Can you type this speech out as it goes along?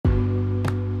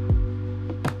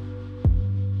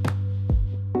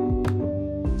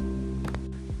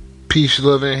Peace,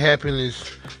 love, and happiness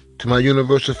to my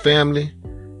universal family.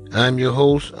 I'm your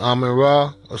host, Amin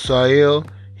Ra Asael,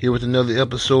 here with another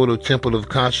episode of Temple of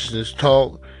Consciousness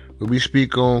Talk, where we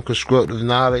speak on constructive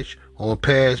knowledge on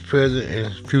past, present,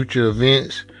 and future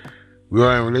events. We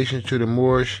are in relation to the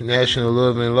Moorish National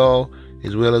Love and Law,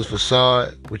 as well as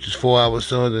Facade, which is for our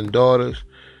sons and daughters.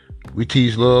 We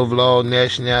teach love, law,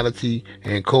 nationality,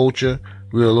 and culture.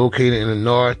 We are located in the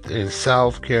North and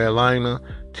South Carolina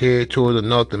territory of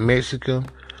North Mexico.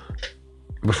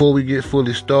 Before we get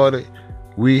fully started,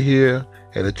 we here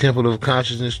at the Temple of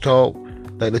Consciousness Talk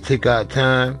like to take our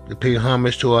time to pay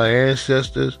homage to our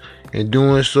ancestors. In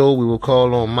doing so, we will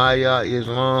call on Maya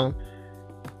Islam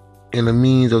in the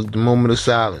means of the moment of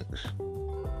silence.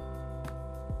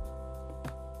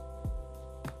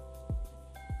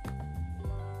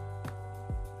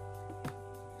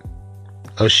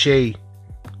 Ashe,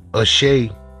 Ashe,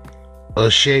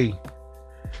 Ashe.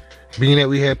 Being that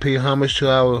we have paid homage to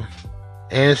our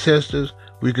ancestors,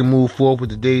 we can move forward with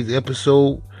today's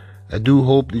episode. I do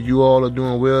hope that you all are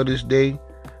doing well this day.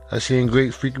 I send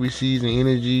great frequencies and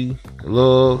energy,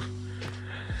 love,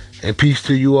 and peace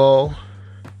to you all.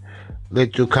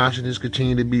 Let your consciousness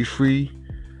continue to be free.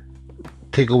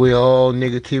 Take away all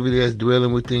negativity that's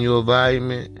dwelling within your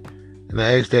environment. And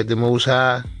I ask that the Most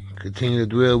High continue to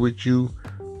dwell with you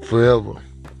forever.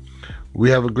 We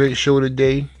have a great show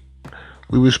today.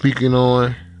 We were speaking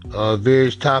on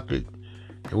various topics,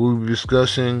 and we were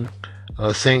discussing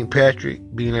St. Patrick,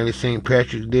 being at St.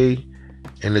 Patrick's Day,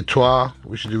 and the Twa,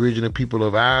 which is the original people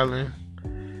of Ireland.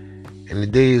 And the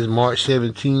day is March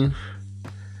 17th,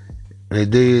 and the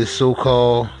day is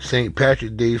so-called St.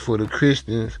 Patrick's Day for the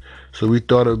Christians, so we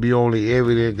thought it would be only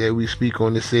evident that we speak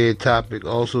on the said topic.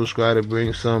 Also try to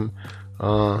bring some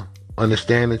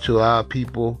understanding to our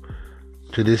people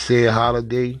to this said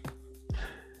holiday.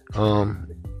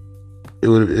 It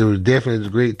was definitely a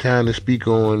great time to speak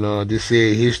on this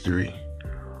said history.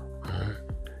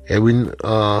 As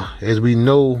we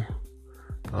know,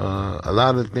 a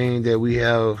lot of things that we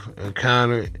have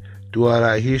encountered throughout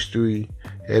our history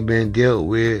have been dealt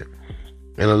with,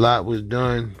 and a lot was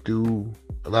done through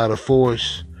a lot of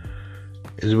force,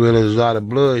 as well as a lot of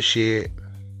bloodshed.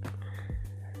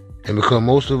 And because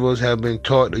most of us have been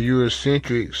taught the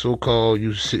Eurocentric, so-called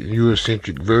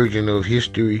Eurocentric version of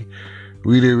history,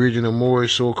 we, the original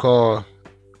Moorish, so-called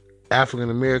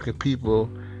African-American people,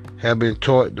 have been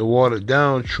taught the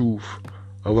watered-down truth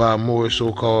of our Moorish,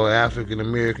 so-called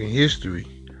African-American history.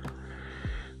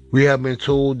 We have been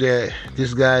told that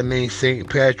this guy named St.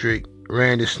 Patrick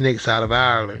ran the snakes out of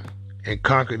Ireland and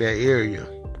conquered that area.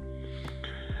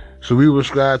 So we were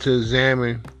trying to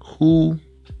examine who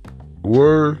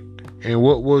were and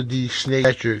what was these snakes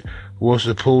Patrick was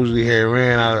supposedly had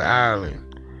ran out of Ireland.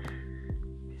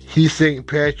 He, St.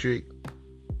 Patrick,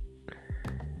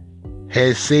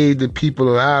 had saved the people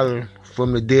of Ireland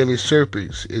from the deadly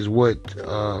serpents, is what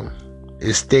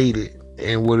is stated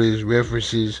and what is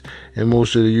references in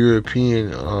most of the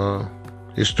European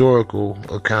historical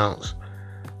accounts.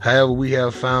 However, we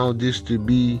have found this to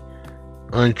be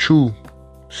untrue,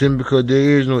 simply because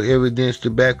there is no evidence to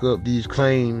back up these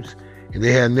claims, and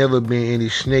there have never been any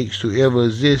snakes to ever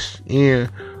exist in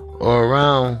or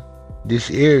around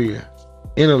this area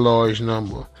in a large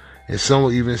number. And some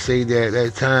will even say that at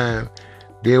that time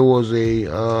there was a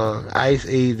ice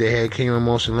age that had came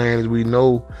amongst the land, as we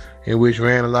know, in which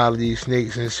ran a lot of these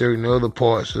snakes in certain other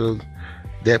parts of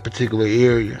that particular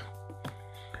area.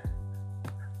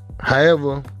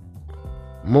 However,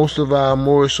 most of our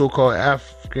more so-called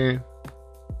African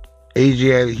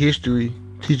Asiatic history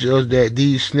teaches us that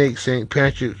these snakes St.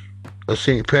 Patrick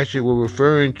were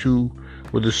referring to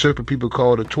were the serpent people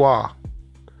called the Twa.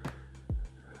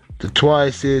 The Twa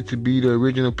is said to be the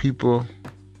original people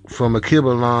from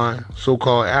Akibalan,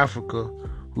 so-called Africa,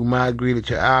 who migrated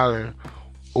to Ireland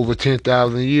over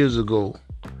 10,000 years ago.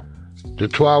 The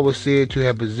Twa was said to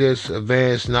have possessed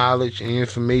advanced knowledge and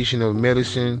information of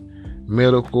medicine,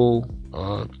 medical,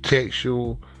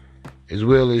 textual, as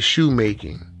well as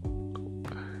shoemaking,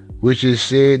 which is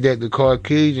said that the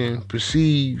Caucasian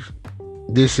perceive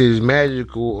this as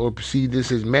magical or perceive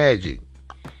this as magic.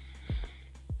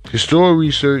 Historical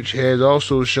research has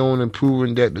also shown and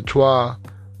proven that the Twa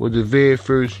were the very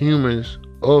first humans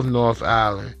of North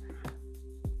Ireland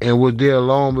and were there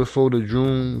long before the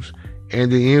Drooms and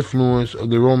the influence of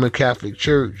the Roman Catholic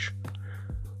Church,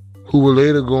 who would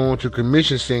later go on to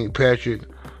commission St. Patrick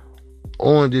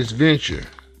on this venture.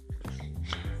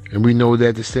 And we know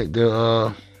that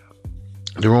the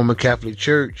Roman Catholic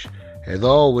Church has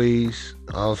always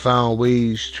found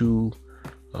ways to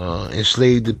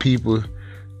enslave the people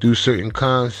through certain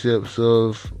concepts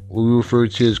of what we refer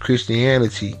to as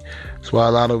Christianity. That's why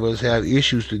a lot of us have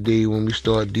issues today when we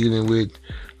start dealing with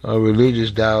religious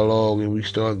dialogue and we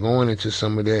start going into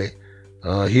some of that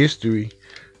history,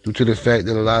 due to the fact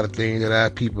that a lot of things that our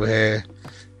people had,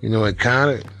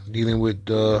 encountered dealing with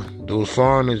those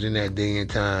foreigners in that day and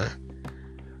time.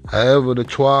 However, the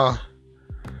Twa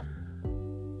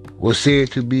was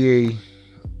said to be a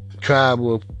tribe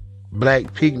of black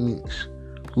pygmies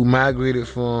who migrated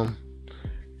from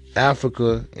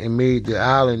Africa and made the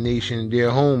island nation their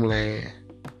homeland.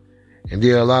 And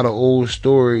there are a lot of old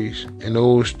stories, and the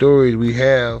old stories we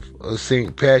have of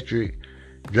St. Patrick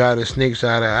drive the snakes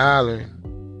out of the island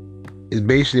is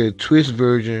basically a twist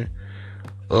version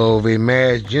of a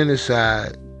mass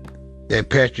genocide that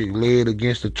Patrick led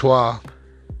against the Twa,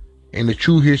 and the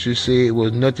true history said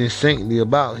was nothing saintly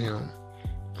about him.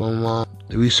 From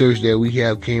the research that we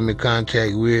have came in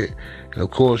contact with, and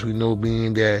of course we know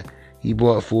being that he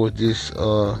brought forth this,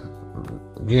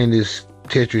 this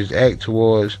treacherous act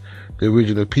towards the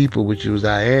original people, which was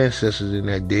our ancestors in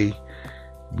that day.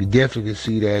 We definitely can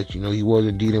see that, he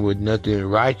wasn't dealing with nothing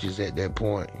righteous at that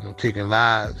point, taking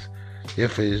lives.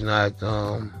 Definitely is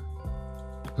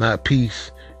not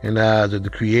peace in the eyes of the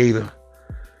Creator.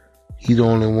 He's the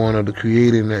only one of the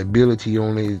Creator, and that ability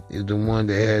only is the one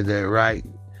that has that right,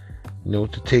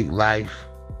 to take life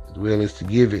as well as to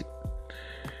give it.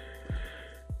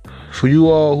 For you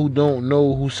all who don't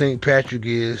know who St. Patrick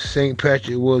is, St.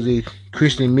 Patrick was a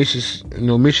Christian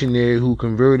missionary who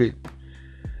converted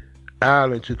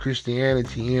Ireland to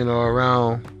Christianity in or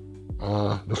around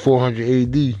the 400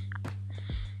 AD.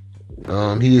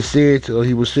 He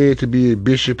was said to be a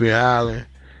bishop in Ireland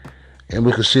and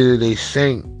was considered a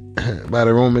saint by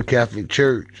the Roman Catholic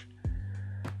Church.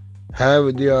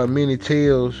 However, there are many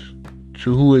tales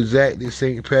to who exactly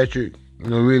St. Patrick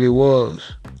really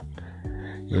was.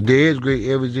 There is great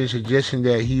evidence suggesting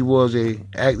that he was an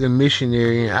active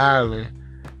missionary in Ireland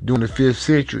during the 5th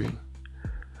century.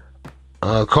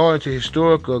 According to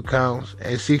historical accounts,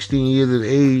 at 16 years of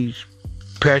age,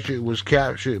 Patrick was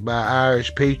captured by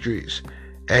Irish patriots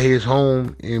at his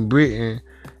home in Britain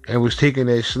and was taken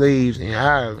as slaves in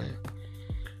Ireland.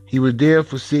 He was there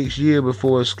for 6 years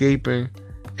before escaping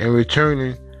and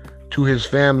returning to his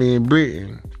family in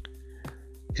Britain.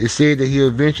 It's said that he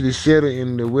eventually settled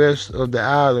in the west of the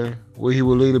island, where he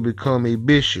would later become a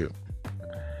bishop.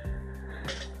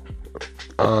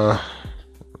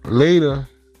 Later,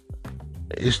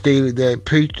 it stated that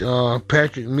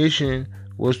Patrick's mission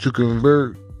was to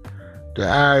convert the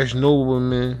Irish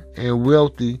noblemen and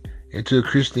wealthy into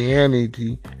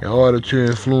Christianity in order to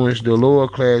influence the lower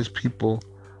class people,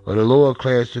 or the lower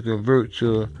class, to convert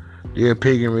to their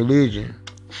pagan religion.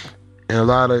 And a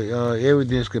lot of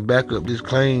evidence can back up this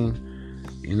claim,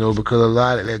 because a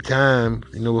lot at that time,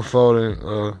 were falling,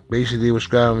 basically they were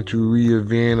striving to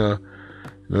reinvent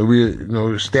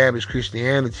or establish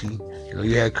Christianity.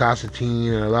 You had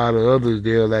Constantine and a lot of others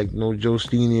there, like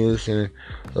Justinius and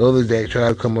others that tried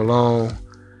to come along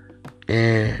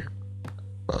and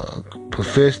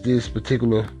profess this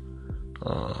particular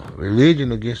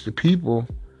religion against the people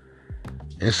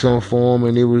in some form,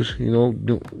 and it was,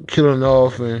 killing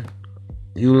off and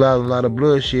utilizing a lot of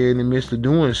bloodshed in the midst of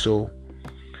doing so.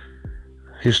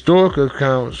 Historical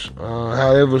accounts,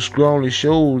 however, strongly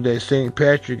show that St.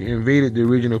 Patrick invaded the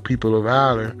original people of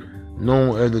Ireland,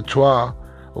 known as the Twa,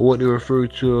 or what they refer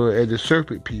to as the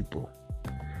Serpent People.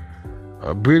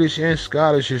 British and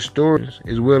Scottish historians,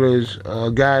 as well as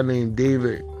a guy named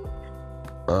David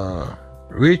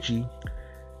Ritchie,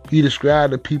 he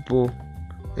described the people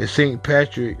as St.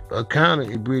 Patrick encountered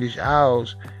in British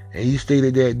Isles, and he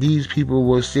stated that these people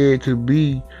were said to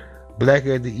be black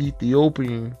as the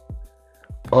Ethiopian,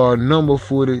 or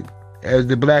number-footed as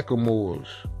the Blackamoors.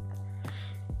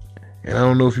 And I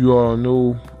don't know if you all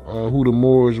know who the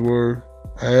Moors were.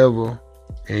 However,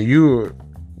 in Europe,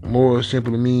 Moors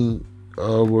simply mean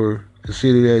were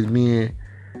considered as being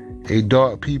a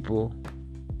dark people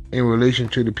in relation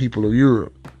to the people of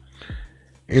Europe.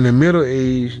 In the Middle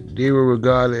Age, they were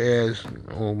regarded as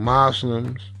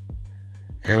Muslims,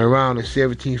 and around the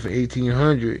 17th and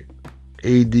 1800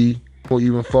 AD, or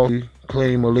even falsely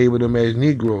claim or label them as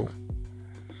Negro.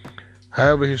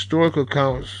 However, historical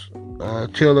accounts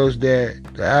tell us that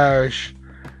the Irish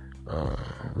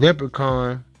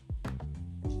leprechaun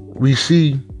we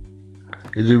see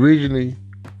is originally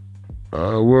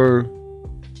were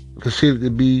considered to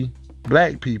be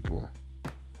black people,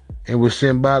 and was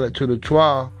symbolic to the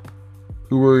Twa,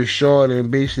 who were a short and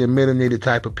basically a melanated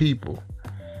type of people.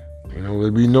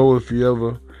 We know, if you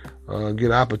ever get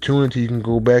an opportunity, you can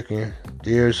go back and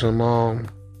there's some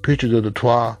pictures of the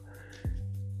Twa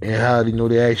and how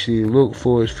they actually look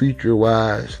for us future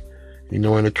wise. And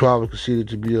the Twa was considered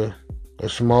to be a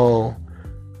small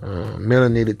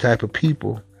melanated type of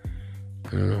people.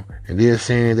 And they're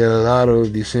saying that a lot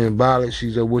of the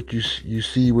symbologies of what you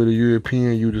see with a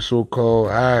European, the so-called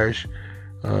Irish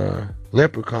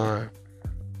leprechaun,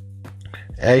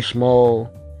 as small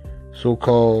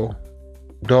so-called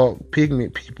dark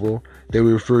pigment people that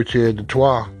we refer to as the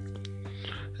Twa.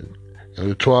 And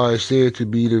the Twa is said to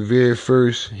be the very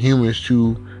first humans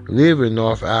to live in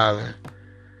North Ireland,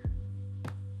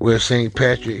 where St.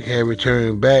 Patrick had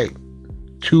returned back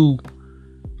to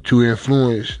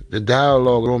influence the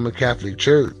dialogue of the Roman Catholic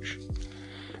Church.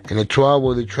 And the Twa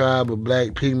were the tribe of black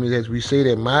pygmies, as we say,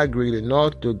 that migrated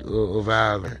north of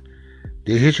Ireland.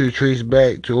 Their history traced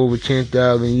back to over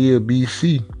 10,000 years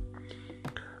BC.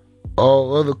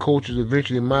 All other cultures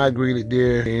eventually migrated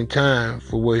there in time,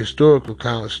 for what historical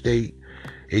accounts state.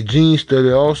 A gene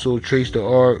study also traced the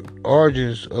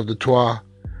origins of the Twa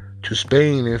to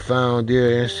Spain and found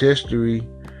their ancestry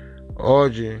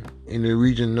origin in the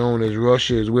region known as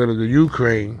Russia as well as the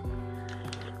Ukraine.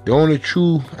 The only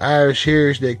true Irish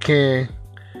heritage that can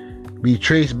be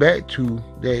traced back to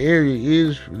that area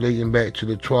is relating back to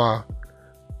the Twa,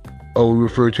 or we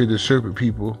refer to the serpent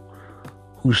people,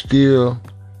 who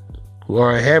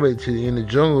are inhabited in the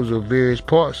jungles of various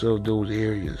parts of those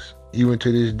areas, even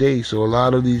to this day. So a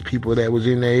lot of these people that was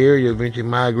in that area eventually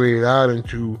migrated out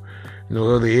into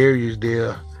other areas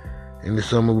there, and the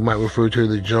some we might refer to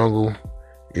the jungle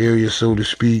area, so to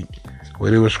speak,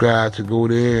 where they were scribed to go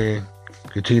there and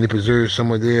continue to preserve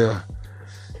some of their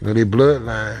their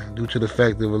bloodline, due to the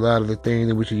fact of a lot of the things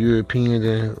in which the Europeans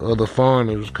and other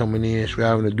foreigners was coming in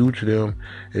striving to do to them,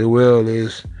 as well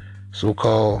as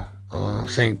so-called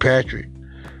St. Patrick.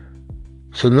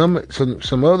 So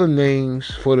some other names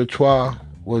for the Twa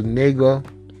was Nega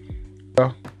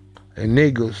and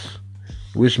Negus,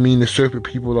 which mean the serpent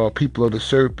people or people of the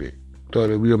serpent. Thought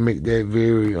that we'll make that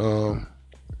very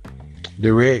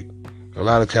direct. A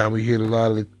lot of time we hear a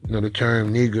lot of the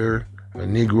term nigger or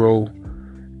negro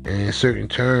and certain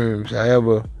terms.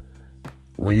 However,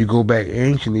 when you go back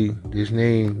anciently, this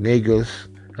name negus,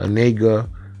 a nega,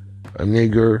 a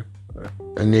nigger,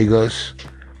 a negus,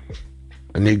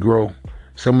 a negro,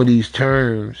 some of these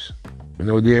terms,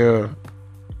 they're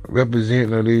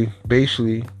represent, or they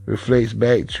basically reflects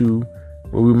back to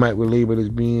what we might label as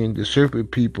being the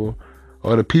serpent people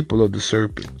or the people of the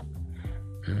serpent.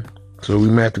 So we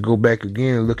might have to go back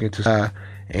again and look into how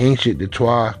ancient the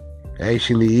Twa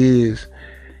actually is,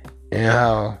 and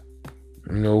how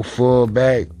far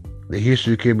back the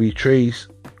history can be traced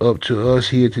up to us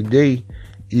here today,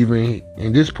 even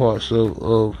in this parts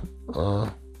of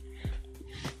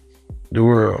the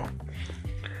world.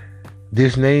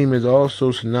 This name is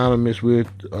also synonymous with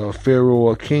pharaoh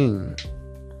or king.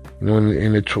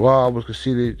 And the Twa was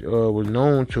considered, was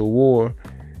known to wear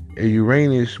a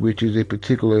Uranus, which is a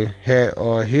particular hat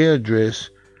or hairdress,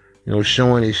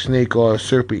 showing a snake or a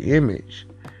serpent image.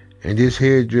 And this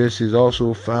hairdress is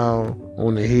also found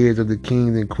on the heads of the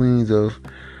kings and queens of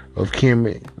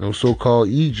Kemet, so-called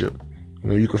Egypt.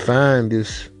 You can find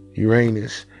this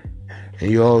Uranus. And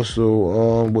you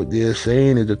also, what they're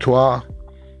saying is the Twa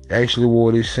actually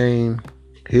wore the same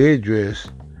headdress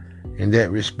in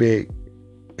that respect.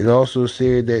 It also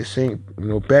said that St.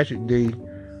 Patrick Day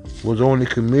was only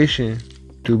commissioned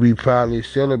to be proudly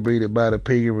celebrated by the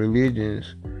pagan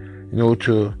religions,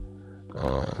 to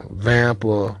vamp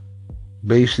or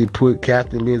basically put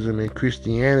Catholicism and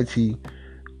Christianity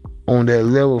on that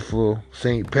level for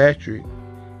St. Patrick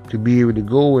to be able to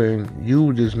go and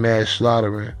use this mass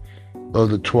slaughtering of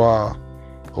the Twa,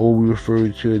 or we refer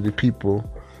to the people,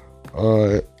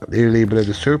 they're labeled as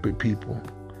the serpent people,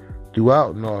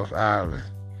 throughout North Ireland.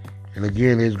 And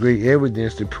again, there's great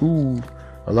evidence to prove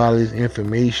a lot of this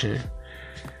information.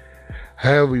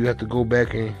 However, you have to go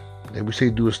back and, like we say,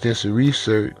 do extensive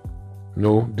research.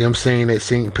 Them saying that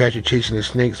St. Patrick chasing the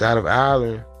snakes out of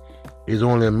Ireland is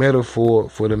only a metaphor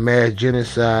for the mass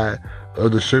genocide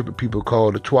of the serpent people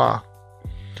called the Twa.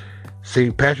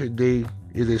 St. Patrick Day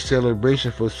is a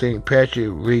celebration for St. Patrick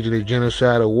waging a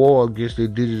genocidal war against the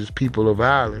indigenous people of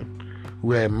Ireland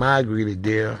who had migrated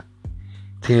there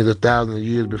tens of thousands of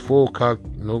years before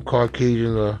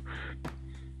Caucasian or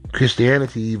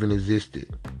Christianity even existed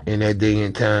in that day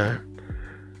and time.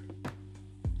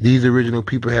 These original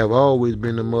people have always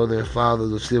been the mother and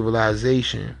fathers of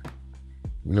civilization.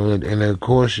 And of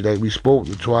course, like we spoke,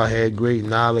 the Twa had great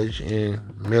knowledge in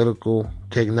medical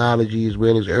technology as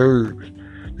well as herbs.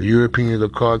 The Europeans or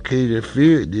Caucasians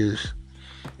feared this,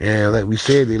 and like we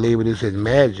said, they labeled this as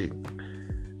magic.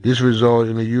 This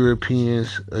resulted in the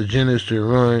Europeans' agendas to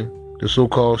run the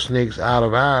so-called snakes out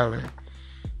of Ireland,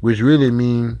 which really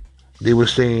mean they were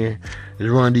saying is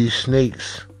run these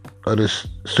snakes or the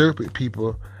serpent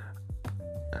people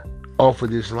off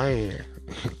of this land.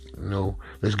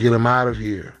 Let's get them out of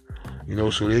here.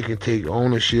 So they can take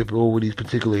ownership over these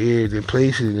particular areas and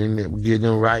places and give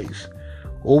them rights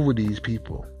over these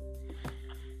people,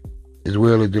 as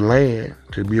well as the land,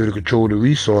 to be able to control the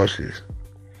resources.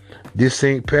 This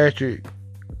St. Patrick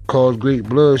caused great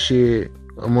bloodshed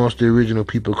amongst the original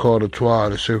people called the Twa,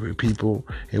 the serpent people,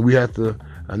 and we have to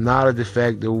acknowledge the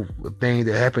fact that the thing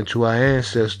that happened to our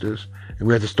ancestors, and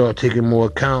we have to start taking more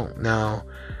account now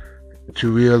to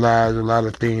realize a lot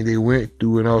of things they went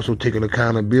through, and also taking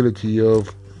accountability of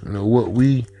what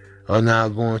we are now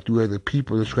going through as a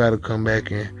people to try to come back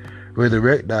and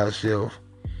resurrect ourselves.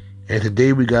 And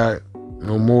today we got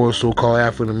more so-called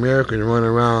African Americans running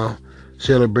around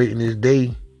celebrating this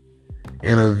day,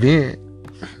 an event,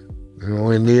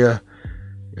 and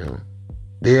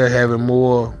they're having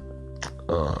more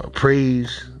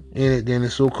praise in it than the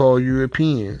so-called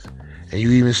Europeans. And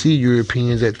you even see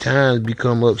Europeans at times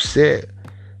become upset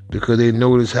because they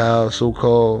notice how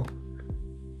so-called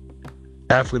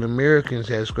African Americans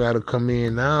have tried to come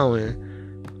in now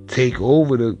and take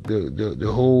over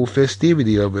the whole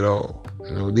festivity of it all.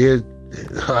 They're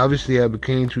obviously have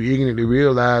became too ignorant to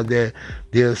realize that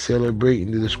they're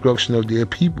celebrating the destruction of their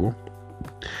people.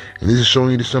 And this is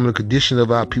showing you some of the condition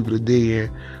of our people today, and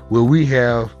where we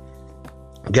have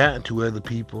gotten to other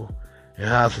people, and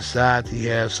how society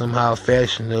has somehow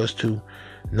fashioned us to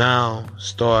now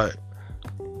start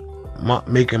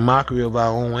making mockery of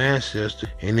our own ancestors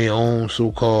and their own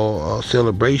so-called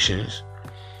celebrations.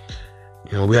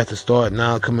 We have to start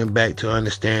now coming back to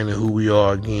understanding who we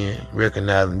are again,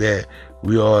 recognizing that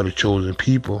we are the chosen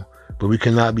people, but we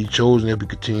cannot be chosen if we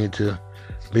continue to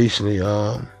basically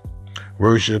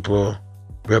worship or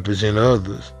represent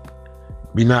others.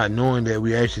 We not knowing that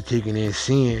we're actually taking in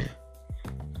sin,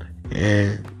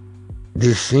 and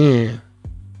this sin,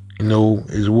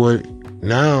 is what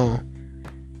now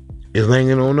is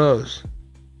landing on us.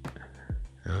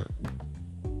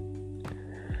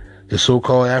 The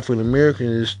so-called African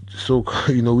Americans is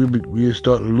so-called, we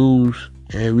start to lose,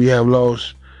 and we have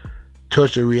lost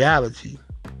touch of reality,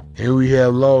 and we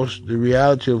have lost the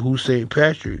reality of who St.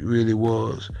 Patrick really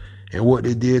was and what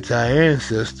they did to our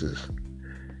ancestors.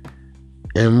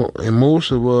 And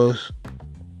most of us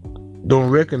don't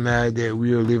recognize that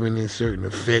we are living in certain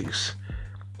effects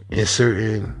and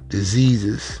certain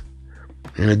diseases,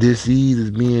 and the disease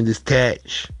is being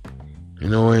detached,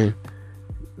 and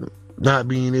not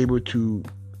being able to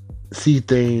see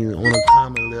things on a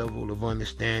common level of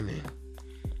understanding,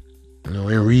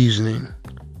 and reasoning.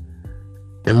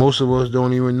 And most of us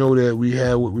don't even know that we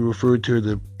have what we refer to as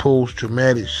the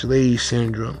post-traumatic slave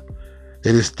syndrome,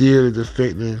 that is still is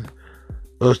affecting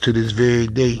us to this very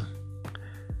day.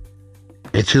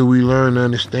 Until we learn to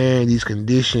understand these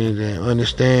conditions and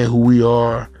understand who we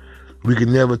are, we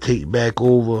can never take back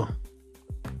over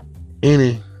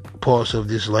any parts of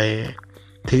this land,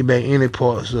 take back any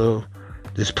parts of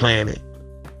this planet.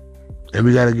 And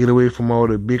we got to get away from all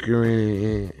the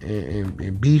bickering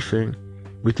and beefing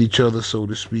with each other, so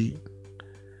to speak.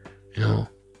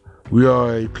 We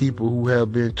are a people who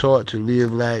have been taught to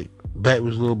live like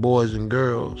backwards little boys and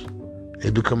girls.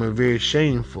 It's becoming very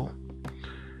shameful.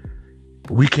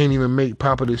 We can't even make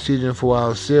proper decisions for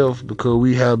ourselves because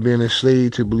we have been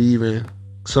enslaved to believe in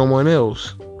someone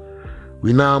else.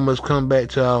 We now must come back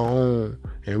to our own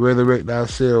and resurrect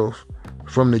ourselves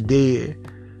from the dead,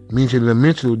 meaning the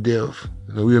mental death.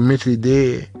 We are mentally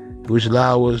dead, which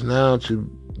allows us now to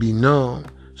be numb,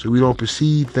 so we don't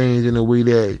perceive things in a way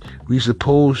that we're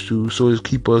supposed to, so as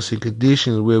keep us in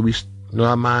conditions where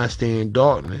our minds stay in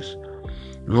darkness.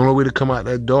 The only way to come out of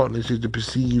that darkness is to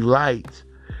perceive light.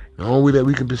 The only way that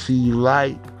we can perceive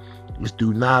light is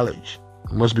through knowledge.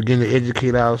 We must begin to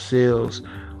educate ourselves,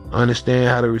 understand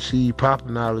how to receive proper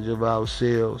knowledge of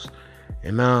ourselves,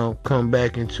 and now come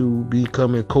back into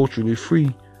becoming culturally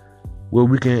free, where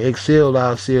we can excel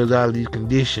ourselves out of these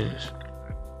conditions.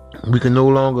 We can no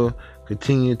longer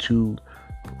continue to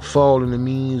fall in the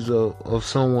means of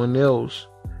someone else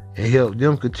and help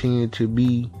them continue to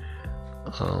be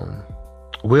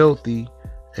wealthy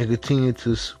and continue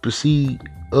to supersede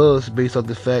us based off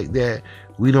the fact that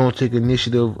we don't take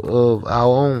initiative of our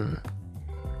own.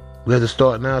 We have to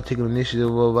start now taking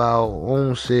initiative of our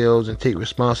own selves and take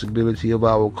responsibility of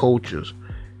our cultures.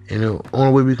 And the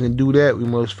only way we can do that, we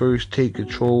must first take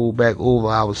control back over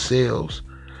ourselves.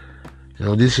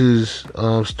 This is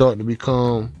starting to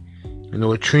become,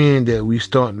 a trend that we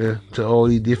starting to all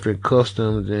these different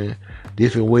customs and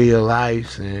different way of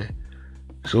life, and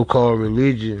so-called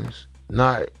religions,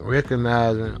 not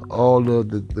recognizing all of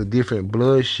the different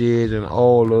bloodsheds and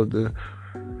all of the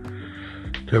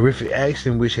horrific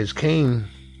action which has came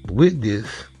with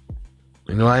this.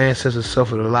 Our ancestors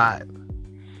suffered a lot.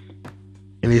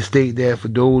 And they state that for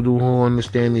those who don't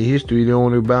understand the history, they're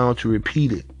only bound to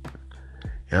repeat it.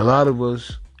 And a lot of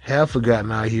us have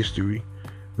forgotten our history.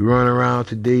 We run around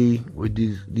today with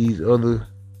these other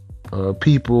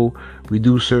people. We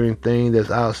do certain things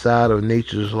that's outside of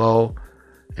nature's law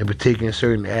and partake in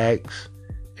certain acts.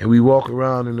 And we walk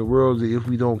around in the world as if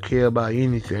we don't care about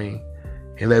anything.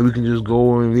 And that we can just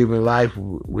go and live in life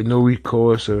with no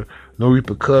recourse or no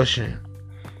repercussion.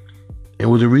 And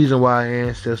was the reason why our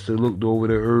ancestors looked over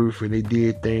the earth and they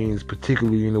did things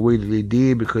particularly in the way that they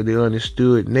did, because they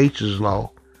understood nature's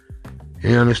law.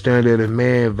 And they understand that if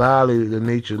man violated the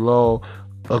nature's law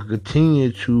or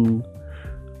continued to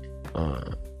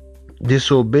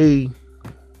disobey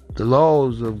the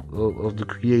laws of the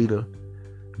Creator,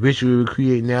 eventually will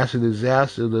create natural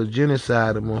disasters or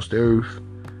genocide amongst the earth.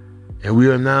 And we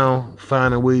are now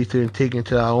finding ways to take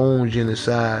into our own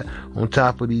genocide on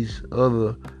top of these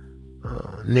other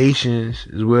nations,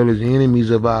 as well as the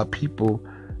enemies of our people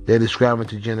that is striving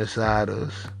to genocide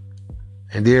us.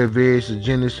 And there are various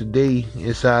agendas today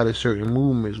inside of certain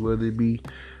movements, whether it be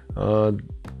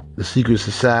the secret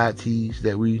societies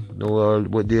that we know are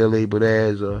what they're labeled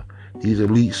as, these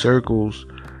elite circles,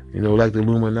 like the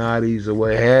Illuminatis or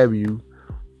what have you,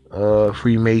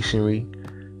 Freemasonry.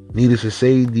 Needless to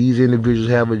say, these individuals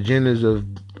have agendas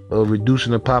of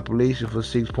reducing the population from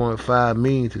 6.5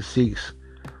 million to 6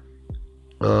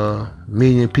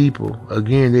 million people.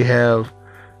 Again, they have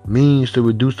means to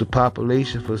reduce the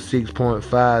population from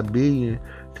 6.5 billion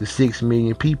to 6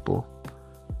 million people.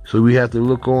 So we have to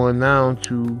look on now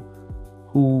to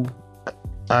who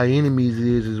our enemies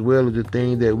is, as well as the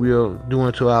thing that we are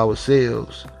doing to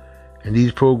ourselves. And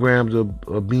these programs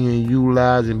are being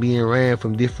utilized and being ran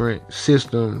from different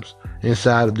systems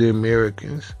inside of the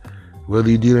Americans. Whether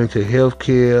you're dealing to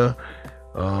healthcare,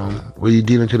 whether you're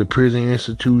dealing to the prison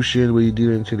institution, whether you're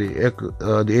dealing to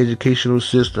the educational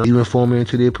system, even forming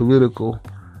into their political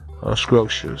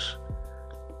structures,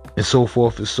 and so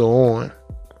forth and so on.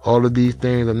 All of these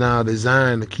things are now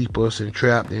designed to keep us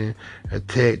entrapped and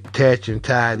attached and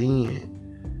tied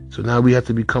in. So now we have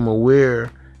to become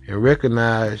aware and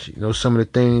recognize, some of the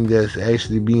things that's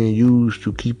actually being used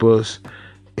to keep us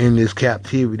in this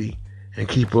captivity and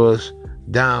keep us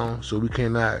down, so we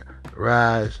cannot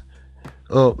rise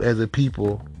up as a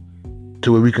people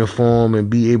to where we can form and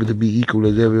be able to be equal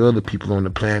as every other people on the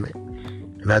planet.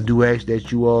 And I do ask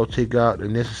that you all take out the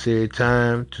necessary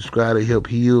time to try to help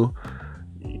heal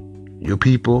your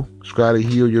people, try to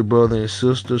heal your brother and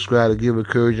sister, try to give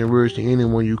encouraging words to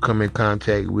anyone you come in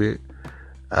contact with.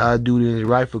 Our duty and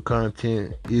rightful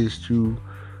content is to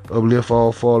uplift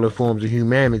all fallen forms of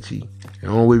humanity. And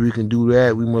the only way we can do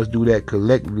that, we must do that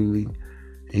collectively.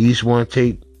 And each one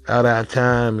take out our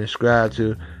time and strive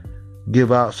to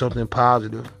give out something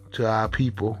positive to our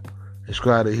people and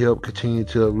strive to help continue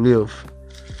to uplift.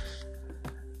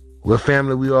 Well,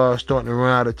 family, we are starting to run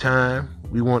out of time.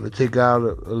 We want to take out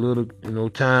a little,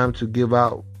 time to give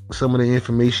out some of the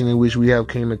information in which we have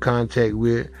came in contact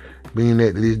with, being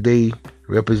that this day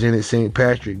represented St.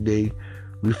 Patrick's Day.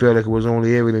 We felt like it was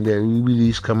only evident that we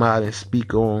really come out and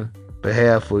speak on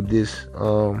behalf of this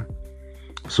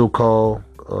so-called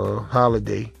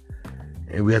holiday.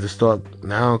 And we have to start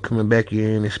now coming back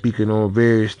in and speaking on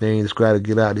various things to try to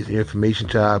get out this information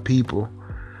to our people.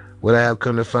 What I have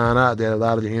come to find out, that a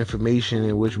lot of the information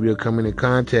in which we are coming in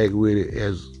contact with it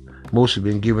has mostly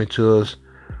been given to us,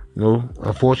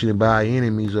 unfortunately by our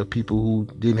enemies, or people who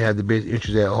didn't have the best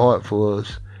interest at heart for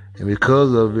us. And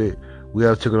because of it, we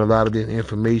have taken a lot of this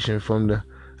information from the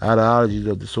ideologies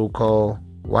of the so-called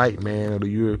white man or the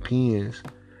Europeans.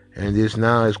 And this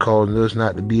now is causing us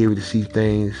not to be able to see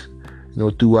things,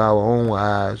 through our own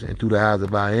eyes and through the eyes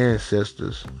of our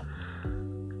ancestors.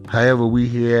 However, we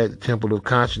here at the Temple of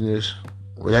Consciousness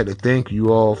would like to thank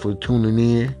you all for tuning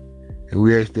in. And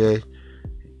we ask that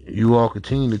you all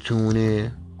continue to tune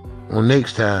in on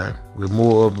next time with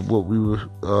more of what we were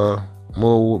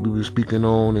speaking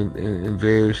on in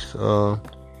various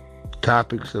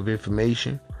topics of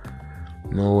information.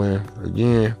 And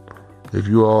again, if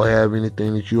you all have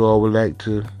anything that you all would like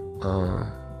to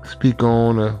speak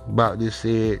on about this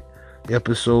said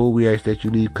episode, we ask that you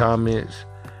leave comments,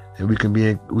 and we can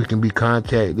be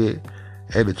contacted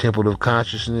at the Temple of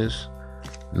Consciousness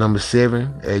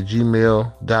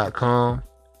 #7@gmail.com,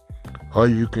 or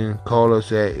you can call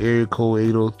us at area code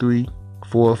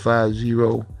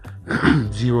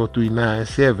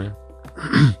 803-450-0397.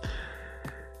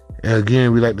 And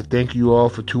again, we'd like to thank you all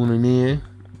for tuning in.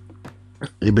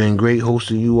 It's been great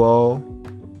hosting you all.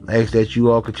 I ask that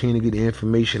you all continue to get the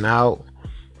information out.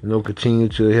 Continue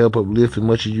to help uplift as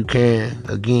much as you can.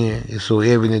 Again, it's so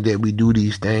evident that we do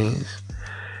these things.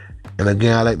 And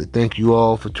again, I'd like to thank you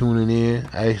all for tuning in.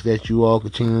 I ask that you all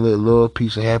continue to let love,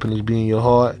 peace, and happiness be in your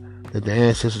heart. That the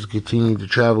ancestors continue to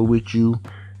travel with you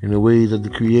in the ways of the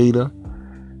Creator.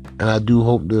 And I do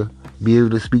hope to be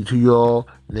able to speak to you all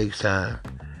next time.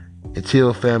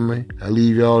 Until family, I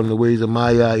leave y'all in the ways of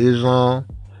Maya Islam.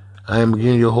 I am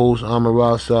again your host,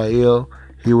 Amara Sa'el,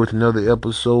 here with another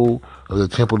episode of the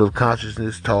Temple of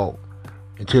Consciousness Talk.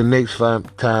 Until next time,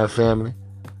 family,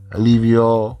 I leave you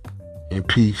all in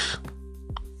peace.